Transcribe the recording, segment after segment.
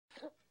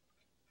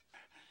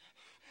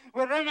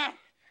Where am I?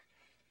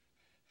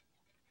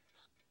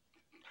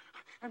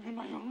 I'm in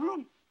my own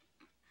room.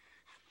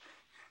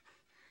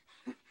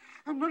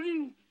 I'm not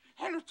in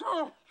hell at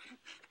all.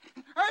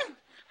 I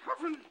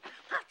haven't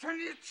got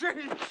any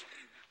change.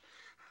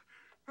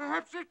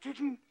 Perhaps it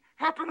didn't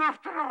happen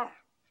after all.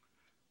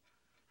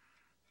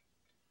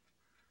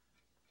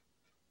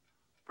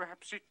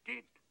 Perhaps it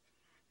did.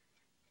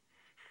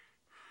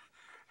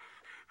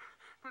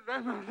 But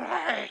I'm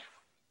alive.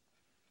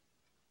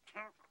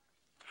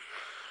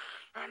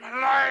 I'm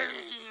alive.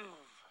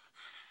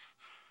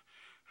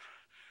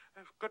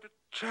 I've got a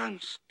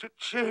chance to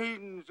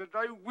change, and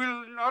I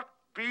will not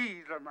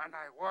be the man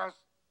I was.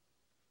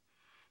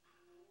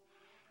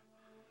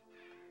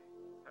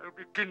 I'll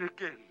begin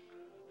again.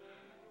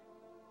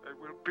 I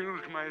will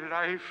build my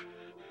life.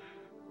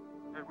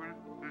 I will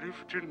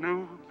live to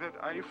know that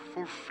I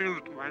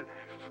fulfilled my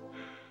life.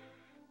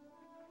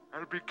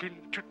 I'll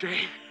begin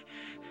today.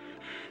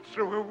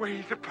 Throw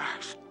away the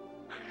past.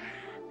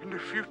 And the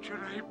future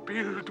I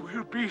build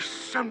will be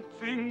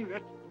something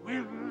that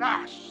will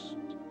last.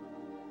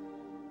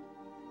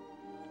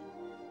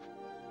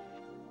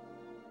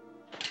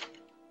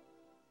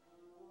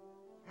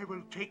 I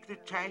will take the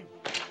time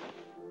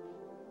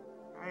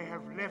I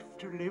have left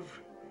to live,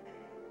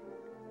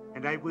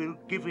 and I will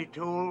give it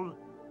all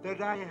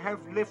that I have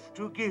left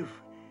to give.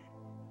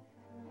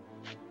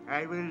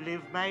 I will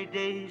live my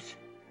days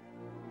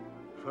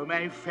for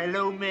my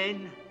fellow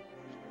men,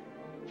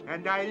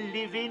 and I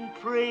live in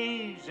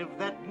praise of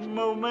that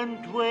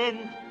moment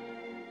when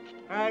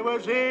I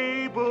was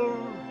able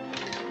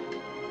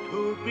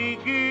to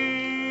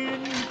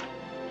begin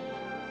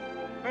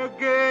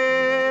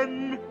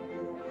again.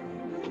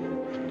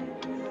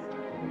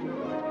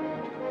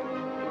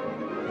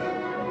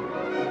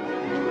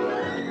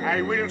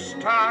 I will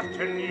start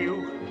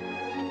anew.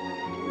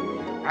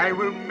 I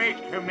will make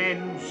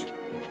amends.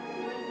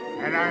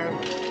 And I'll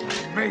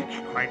make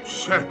quite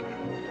certain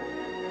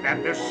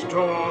that the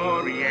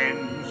story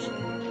ends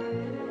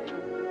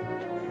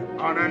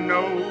on a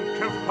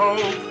note of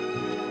hope,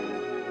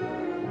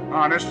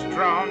 on a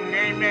strong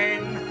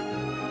amen.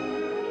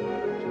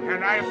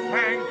 And I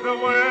thank the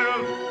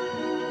world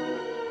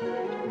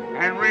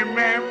and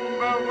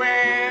remember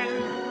when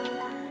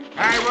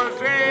I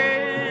was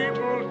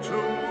able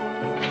to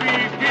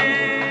begin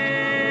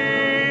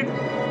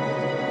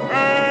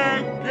again.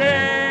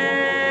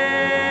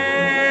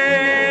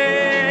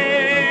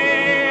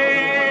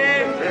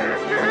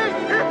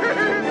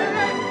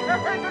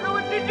 I don't know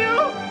what to do.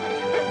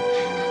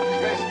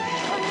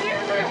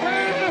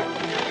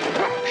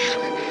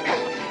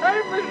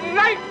 I'm as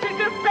light as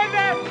a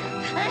feather.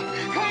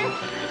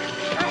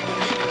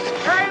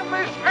 I'm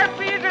as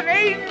happy as an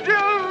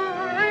angel.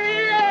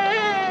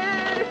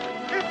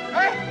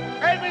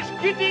 I'm as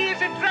giddy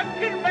as a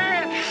drunken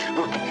man.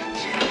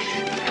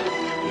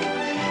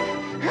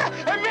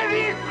 A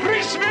Merry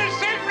Christmas,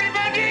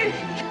 everybody!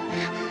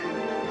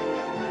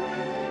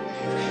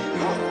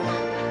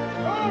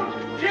 Oh,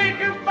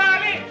 Jacob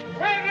Marley,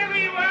 wherever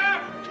you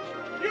are,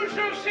 you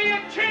shall see a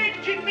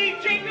change in me,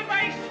 Jacob,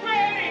 I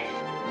swear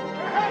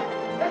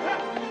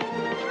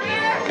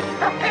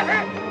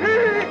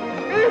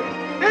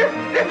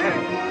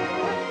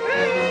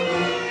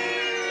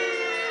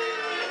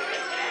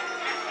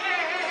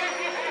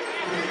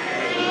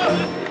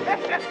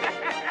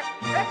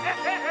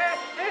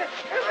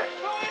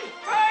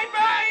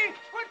Bye!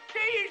 What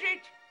day is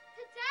it?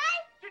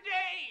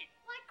 Today?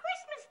 Why,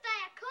 Christmas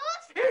Day, of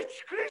course. It's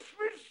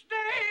Christmas Day!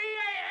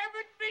 I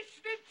haven't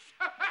missed it!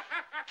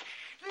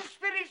 The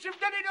spirits have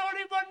done it all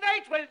in one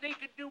night. Well, they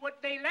can do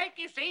what they like,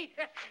 you see.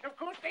 Of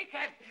course they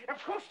can.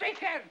 Of course they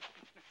can.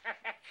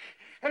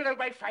 Hello,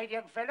 my fine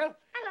young fellow.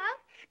 Hello.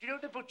 Do you know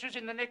the butcher's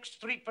in the next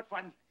street but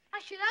one? I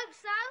should hope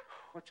so.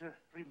 What a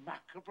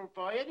remarkable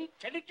boy, an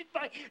intelligent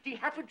boy. Do you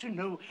happen to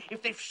know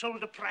if they've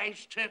sold the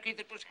prize turkey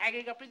that was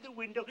hanging up in the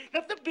window?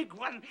 Not the big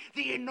one,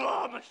 the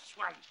enormous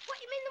one. What,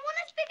 you mean the one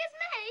as big as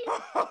me?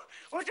 Oh,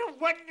 what a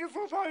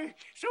wonderful boy.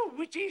 So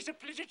witty, it's a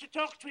pleasure to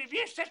talk to him.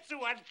 Yes, that's the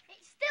one.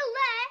 It's still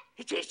there.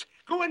 It is.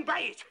 Go and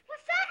buy it.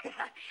 What's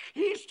that?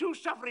 Here's 2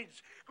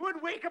 sovereigns. Go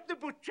and wake up the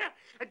butcher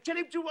and tell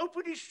him to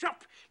open his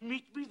shop.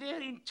 Meet me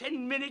there in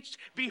 10 minutes,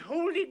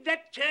 beholding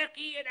that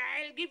turkey, and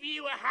I'll give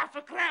you a half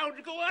a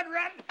crown. Go on,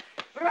 run.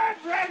 Run,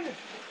 run.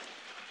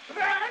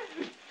 Run,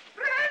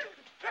 run.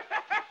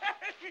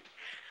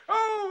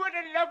 Oh, what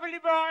a lovely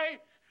boy.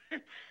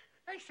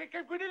 I think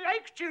I'm going to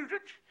like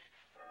children.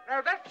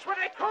 Now, that's what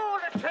I call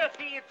a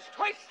turkey. It's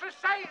twice the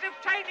size of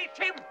Tiny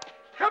Tim.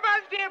 Come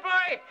on, dear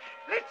boy.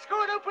 Let's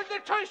go and open the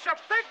toy shop.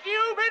 Thank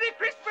you. Merry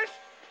Christmas.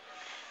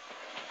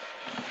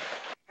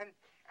 And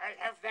I'll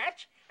have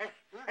that,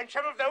 and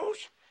some of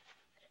those,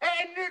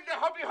 and the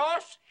hobby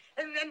horse,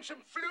 and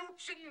some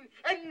flutes,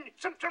 and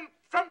some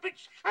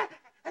trumpets,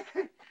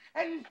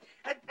 and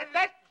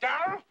that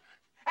doll,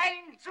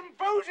 and some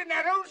bows and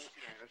arrows.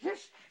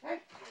 Yes.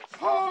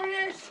 Oh,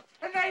 yes.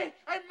 And I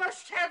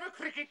must have a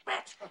cricket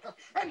bat.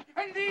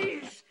 And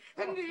these.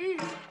 And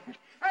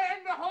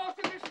the horse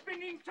and the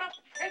spinning top.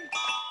 And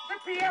the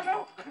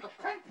piano.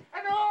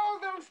 And all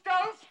those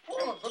dolls.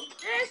 All of them?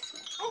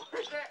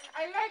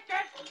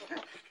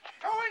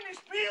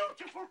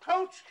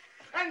 boat,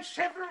 and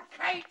several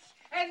kites,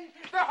 and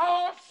the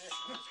horse,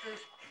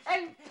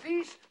 and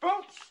these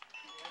boats,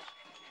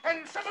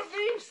 and some of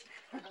these.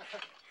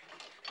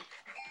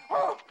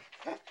 Oh,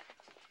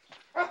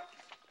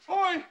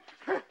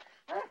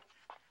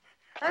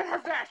 I'll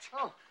have that.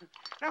 Oh.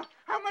 Now,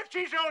 how much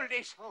is all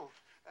this?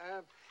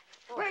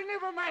 Well,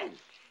 never mind.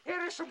 Here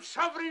are some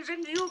sovereigns,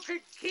 and you can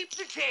keep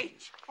the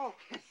change. Oh,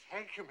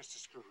 thank you, Mr.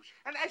 Scrooge.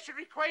 And I shall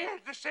require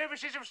the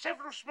services of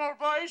several small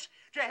boys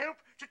to help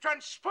to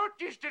transport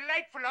these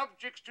delightful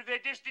objects to their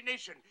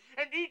destination.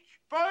 And each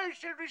boy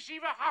shall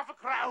receive half a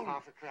crown.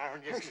 Half a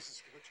crown, yes, Mr.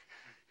 Scrooge.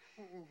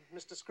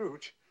 Mr.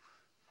 Scrooge,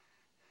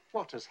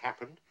 what has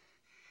happened?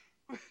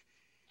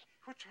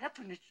 What's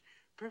happened? It's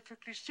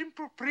perfectly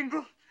simple,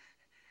 Pringle.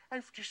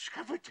 I've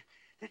discovered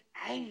that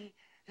I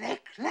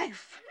like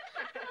life.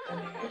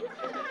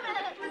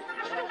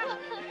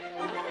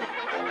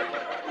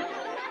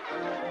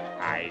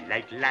 I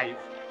like life,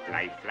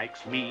 life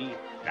likes me.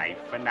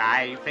 Life and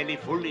I fairly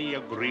fully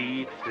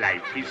agree.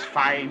 Life is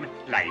fine,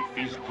 life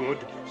is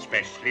good,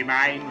 especially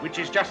mine, which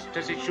is just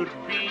as it should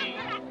be.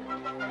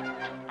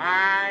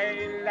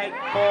 I like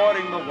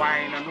pouring the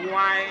wine, and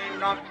why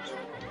not?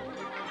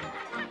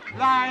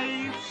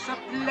 Life's a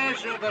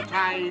pleasure that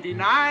I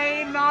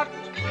deny not.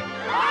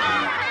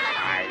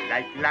 I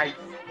like life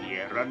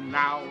here and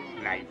now.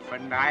 Life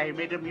and I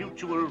made a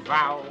mutual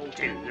vow.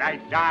 Till I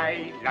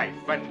die,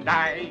 life and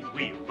I,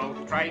 we'll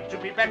both try to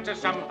be better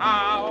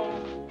somehow.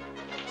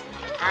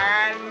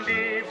 And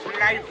if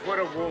life were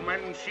a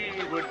woman, she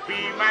would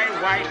be my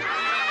wife.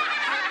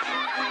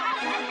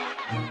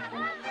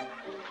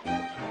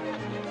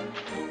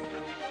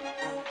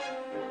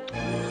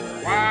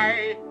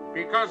 Why?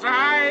 Because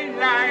I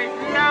like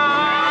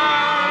life.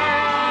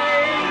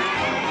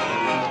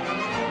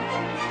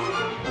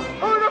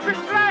 Oh, look, it's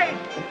flying.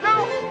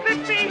 No, let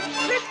me.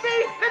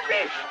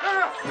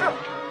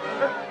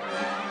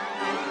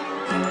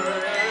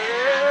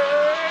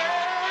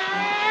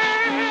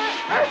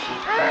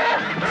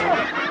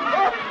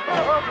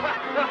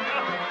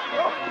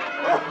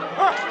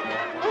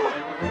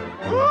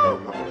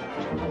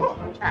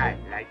 I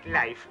like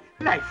life.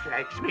 Life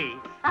likes me.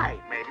 I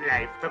made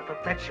life a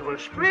perpetual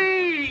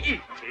spree.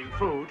 Eating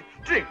food,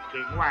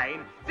 drinking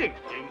wine,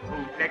 thinking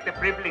who'd like the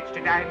privilege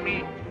to dine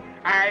me.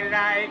 I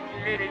like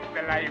living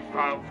the life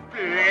of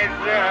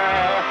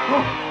pleasure.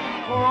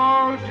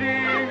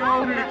 Pausing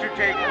only to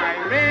take my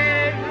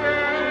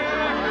leisure.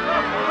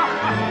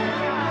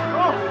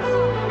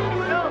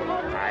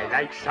 I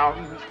like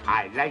songs,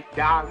 I like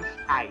dance.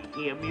 I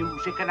hear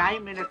music and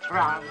I'm in a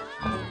trance.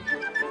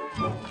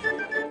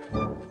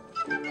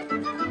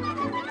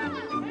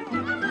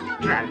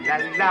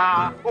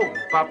 Tra-la-la, oh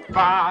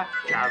papa,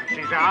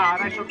 chances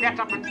are I shall get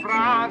up and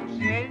prance.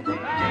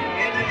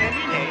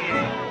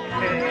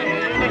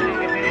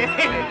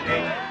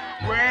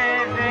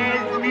 Where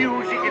there's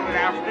music and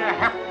laughter,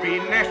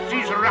 happiness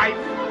is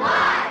rife.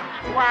 Why?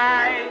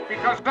 Why?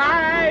 Because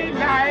I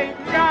like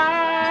life.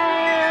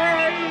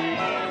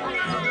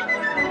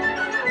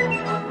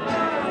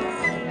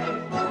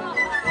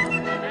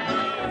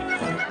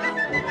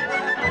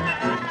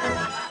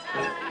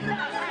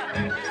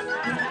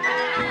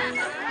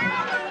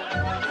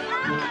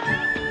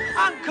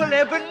 Uncle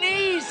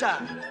Ebenezer!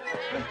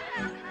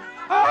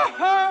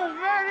 Oh,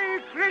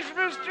 Merry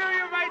Christmas to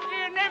you, my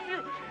dear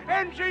nephew,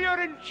 and to your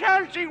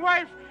enchanting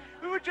wife.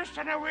 We were just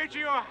on our way to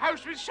your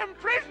house with some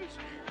presents.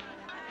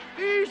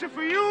 These are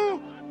for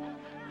you,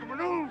 from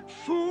an old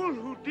fool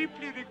who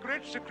deeply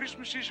regrets the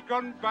Christmases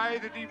gone by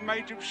that he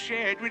might have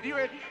shared with you.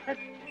 And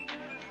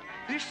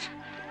this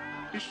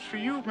is for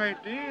you, my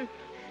dear,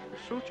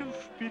 a sort of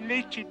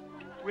belated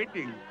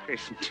wedding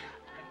present.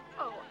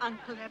 Oh,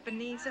 Uncle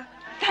Ebenezer,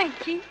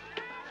 thank you.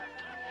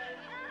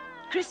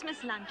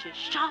 Christmas lunches,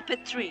 sharp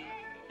at 3.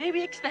 May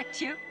we expect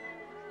you?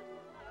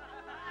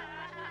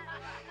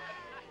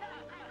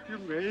 You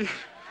may.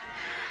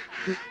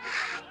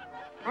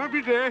 I'll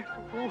be there.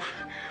 Oh,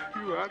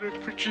 you are a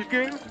pretty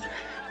girl.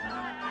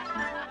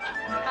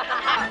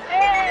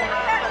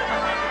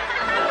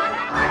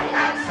 I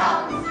like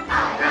songs, I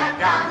like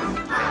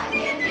dance, I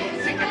hear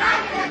music and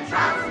I'm in a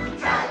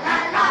trance.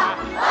 Tra-la-la,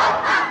 oh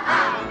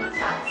ha-ha,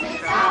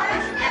 chances are I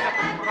should get up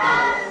and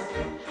prance.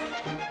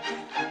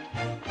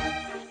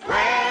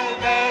 Where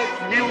there's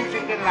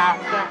music and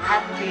laughter,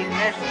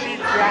 happiness is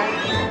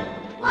right.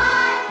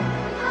 Why?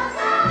 Because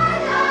I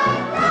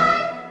like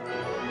life.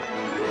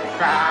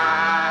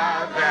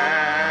 Father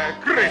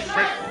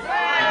Christmas.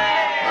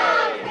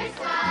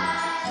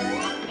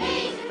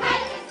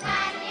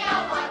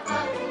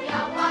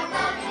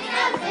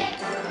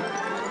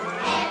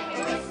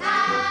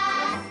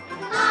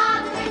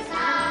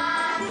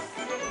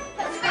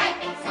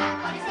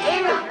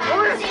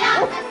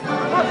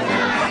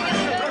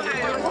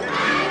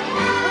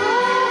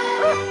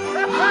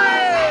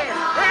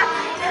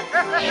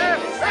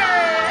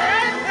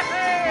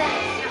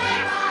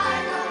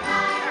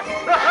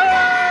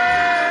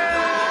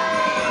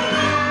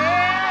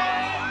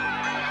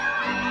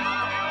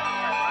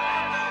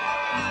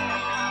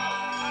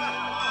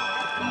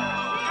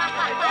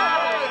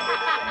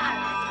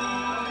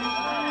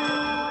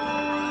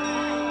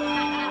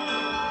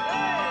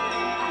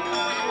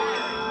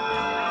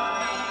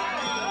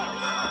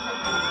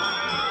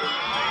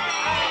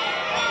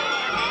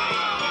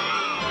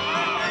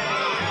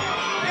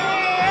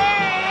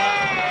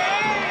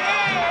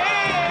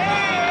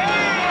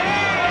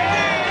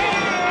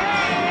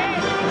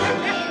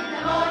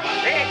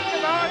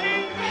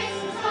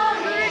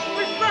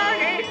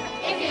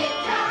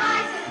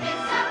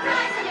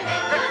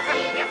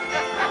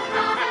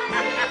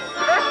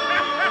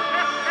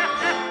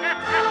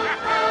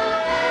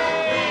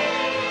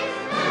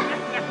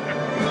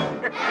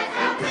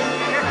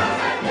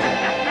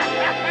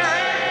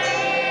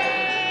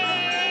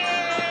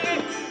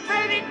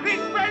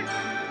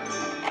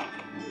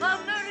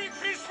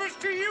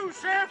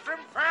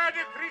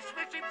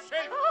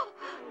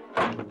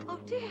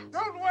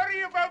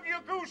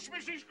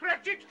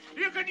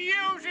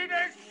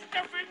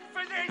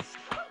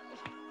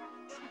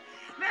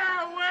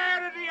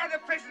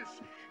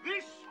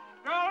 This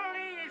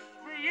dolly is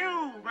for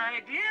you,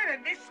 my dear,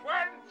 and this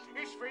one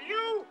is for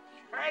you,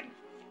 and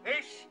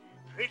this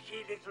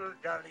pretty little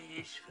dolly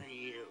is for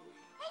you.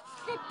 It's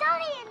the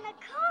dolly in the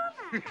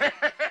corner.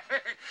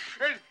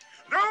 And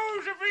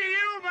those are for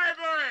you, my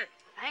boy.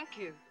 Thank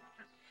you.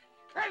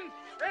 And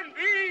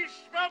these,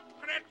 Bob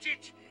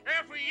Cratchit,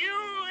 are for you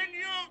and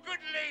your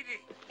good lady.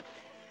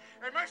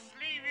 I must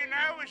leave you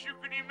now. As you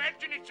can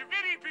imagine, it's a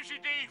very busy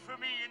day for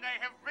me, and I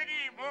have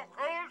many more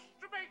calls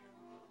to make.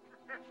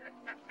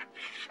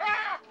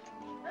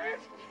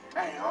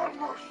 I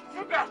almost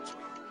forgot.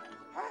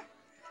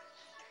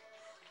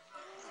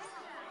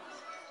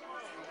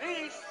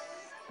 This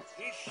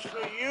is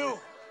for you.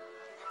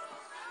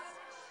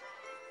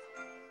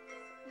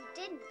 You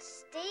didn't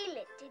steal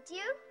it, did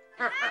you?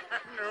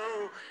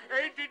 No,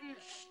 I didn't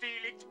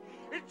steal it.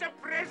 It's a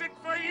present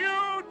for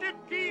you to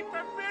keep.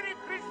 A Merry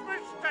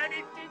Christmas,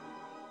 Tiny Tim.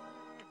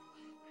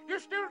 You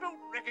still don't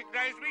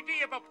recognize me, do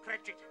you, Bob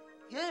Cratchit?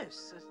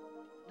 Yes.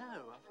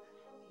 No.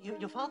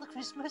 Your Father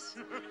Christmas?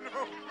 No.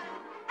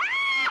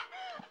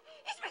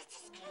 It's Mr.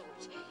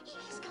 Scrooge.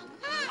 He's gone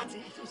mad.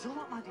 It's all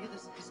right, my dear.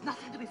 There's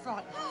nothing to be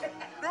frightened of.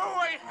 No,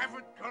 I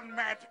haven't gone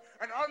mad.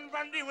 And on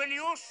Monday, when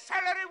your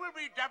salary will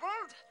be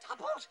doubled,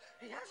 Doubled?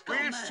 He has gone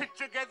we'll mad. sit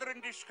together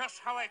and discuss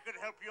how I can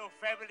help your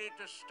family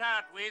to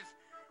start with.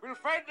 We'll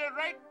find the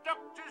right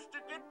doctors to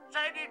get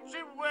Tiny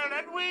Tim well,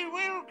 and we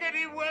will get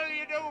him well,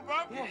 you know,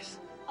 Bob. Yes,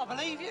 I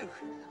believe you.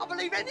 I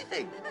believe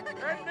anything.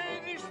 And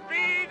may this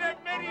be the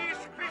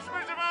merriest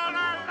Christmas of all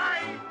our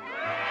lives.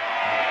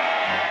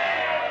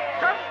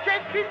 Tom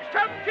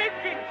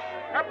Jenkins,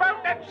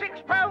 about that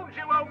 £6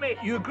 you owe me.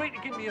 You agreed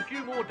to give me a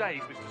few more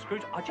days, Mr.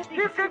 Scrooge. I just need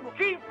You a few can more...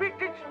 keep it.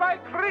 It's my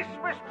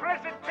Christmas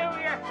present to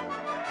you.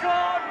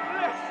 God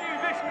bless you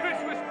this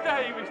Christmas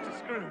day, Mr.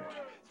 Scrooge.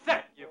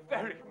 Thank you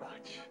very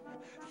much.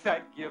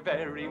 Thank you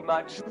very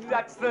much.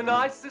 That's the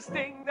nicest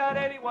thing that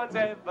anyone's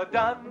ever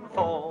done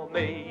for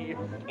me.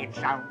 It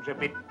sounds a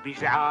bit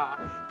bizarre,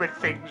 but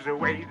things the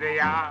way they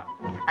are,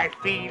 I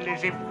feel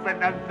as if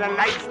another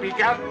life's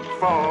begun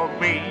for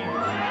me.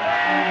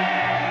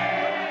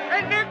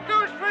 And that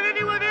goes for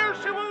anyone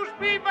else who owes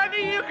me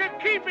money. You can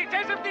keep it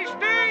as of this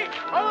day.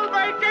 All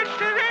my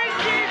debts are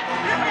ended.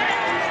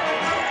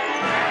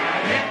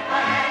 If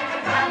I had to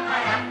drown,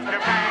 I'd have to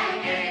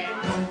bang it.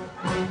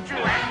 To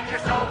end your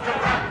soul to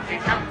Rumsy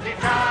Tumsy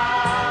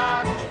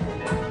Tart.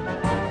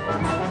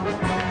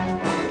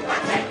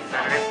 But since I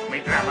left me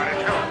drummer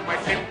at home, I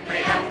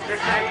simply have to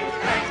say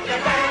Thank you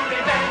very,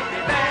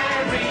 very,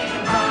 very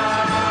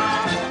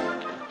much.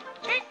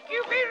 thank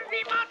you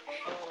very much.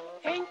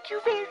 Thank you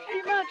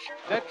very much.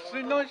 That's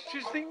the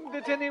nicest thing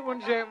that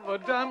anyone's ever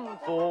done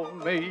for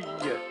me.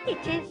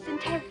 It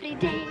isn't every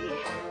day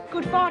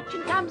good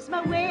fortune comes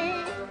my way.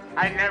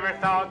 I never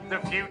thought the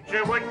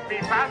future would be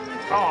fun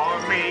for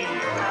me.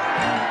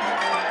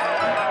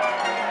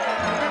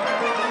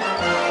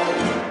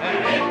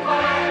 And if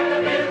I had a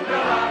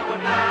builder, I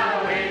would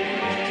now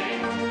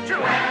wait. To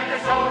end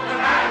your soul to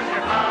last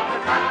your father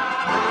time.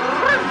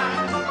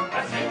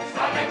 But since I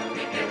left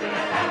me given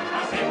a hand,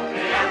 I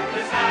simply have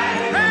to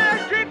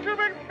say.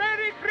 Gentlemen,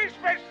 Merry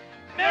Christmas.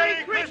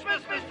 Merry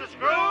Christmas, Mr.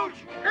 Scrooge.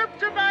 Come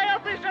to my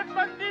office on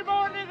Monday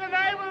morning and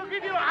I will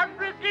give you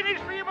 100 guineas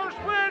for your most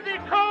worthy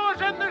cause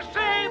and the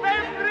same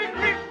every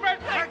Christmas.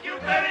 Thank you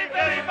very,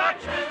 very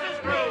much, Mr.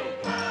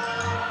 Scrooge.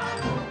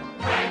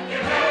 Thank you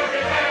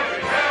very,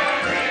 very,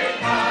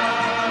 very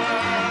much.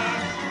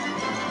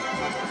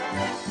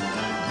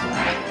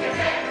 Thank you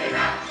very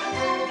much.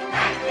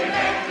 Thank you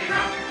very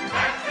much.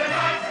 That's the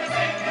nicest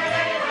thing that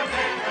anyone's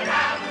ever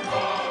done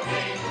for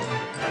me.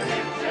 The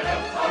future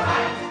looks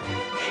alright.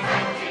 The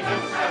country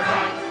looks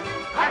alright.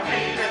 I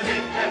feel as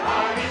if the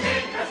party's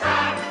in the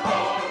sun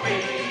for me.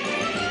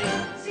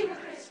 Sing a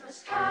Christmas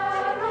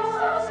carol.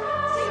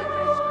 Sing a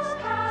Christmas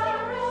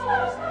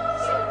carol.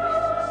 Sing a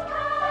Christmas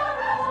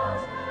carol.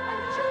 And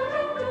the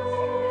children go.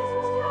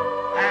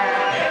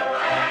 And if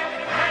I had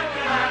to thank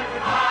you, I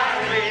would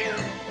hire it.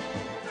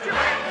 To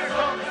make us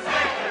all the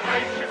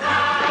celebration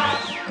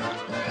last.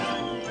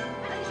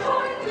 And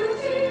join your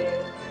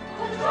team.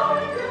 And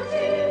join your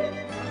team.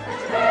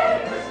 And Merry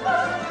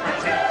Christmas. And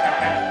since I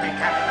left me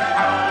Captain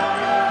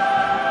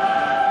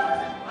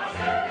I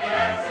simply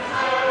have to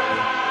say,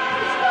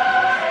 it's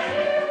nice.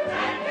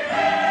 Thank you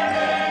very,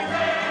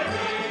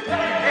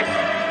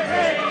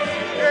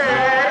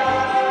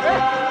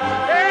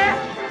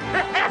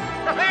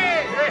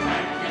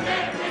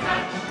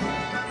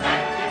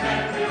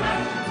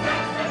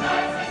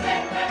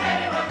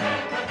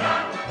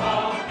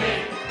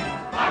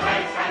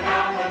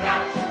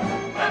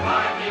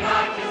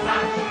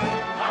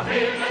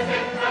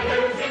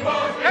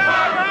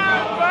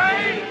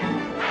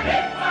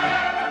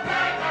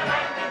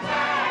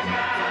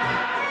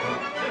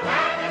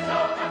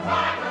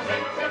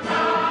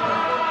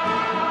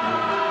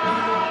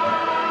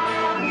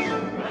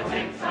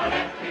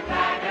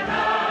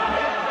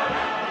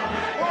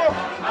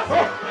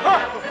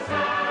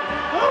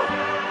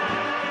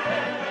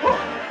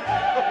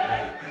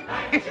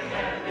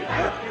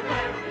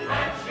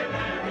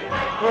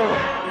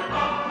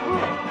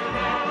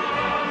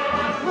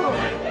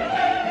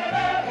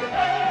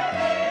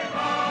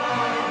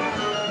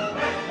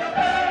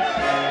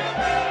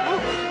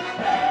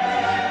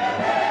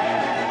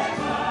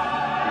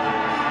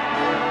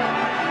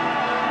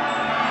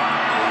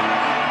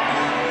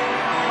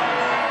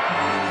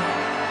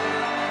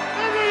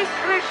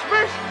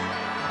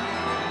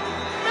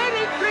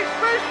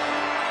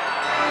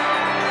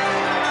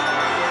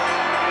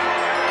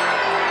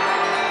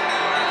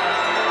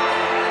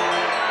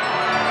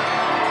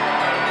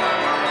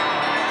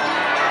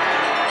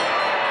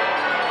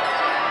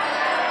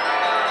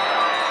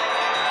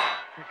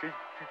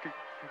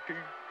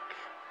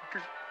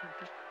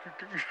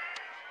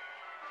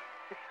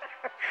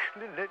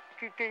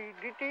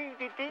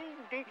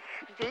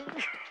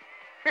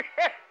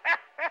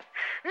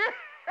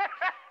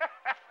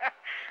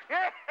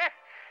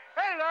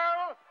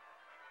 Hello.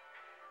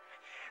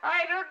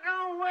 I don't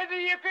know whether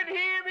you can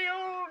hear me,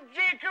 old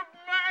Jacob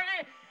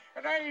Marley,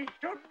 and I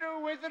don't know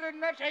whether or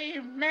not I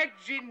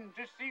imagined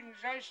the things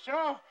I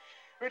saw,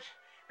 but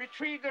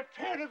between the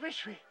pair of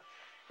us,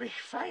 we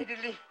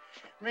finally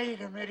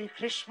made a Merry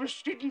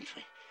Christmas, didn't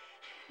we?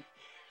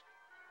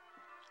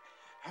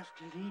 Have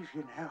to leave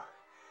you now.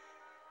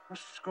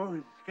 Must go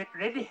and get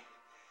ready.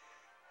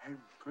 I'm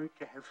going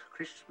to have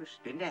Christmas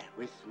dinner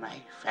with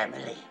my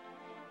family.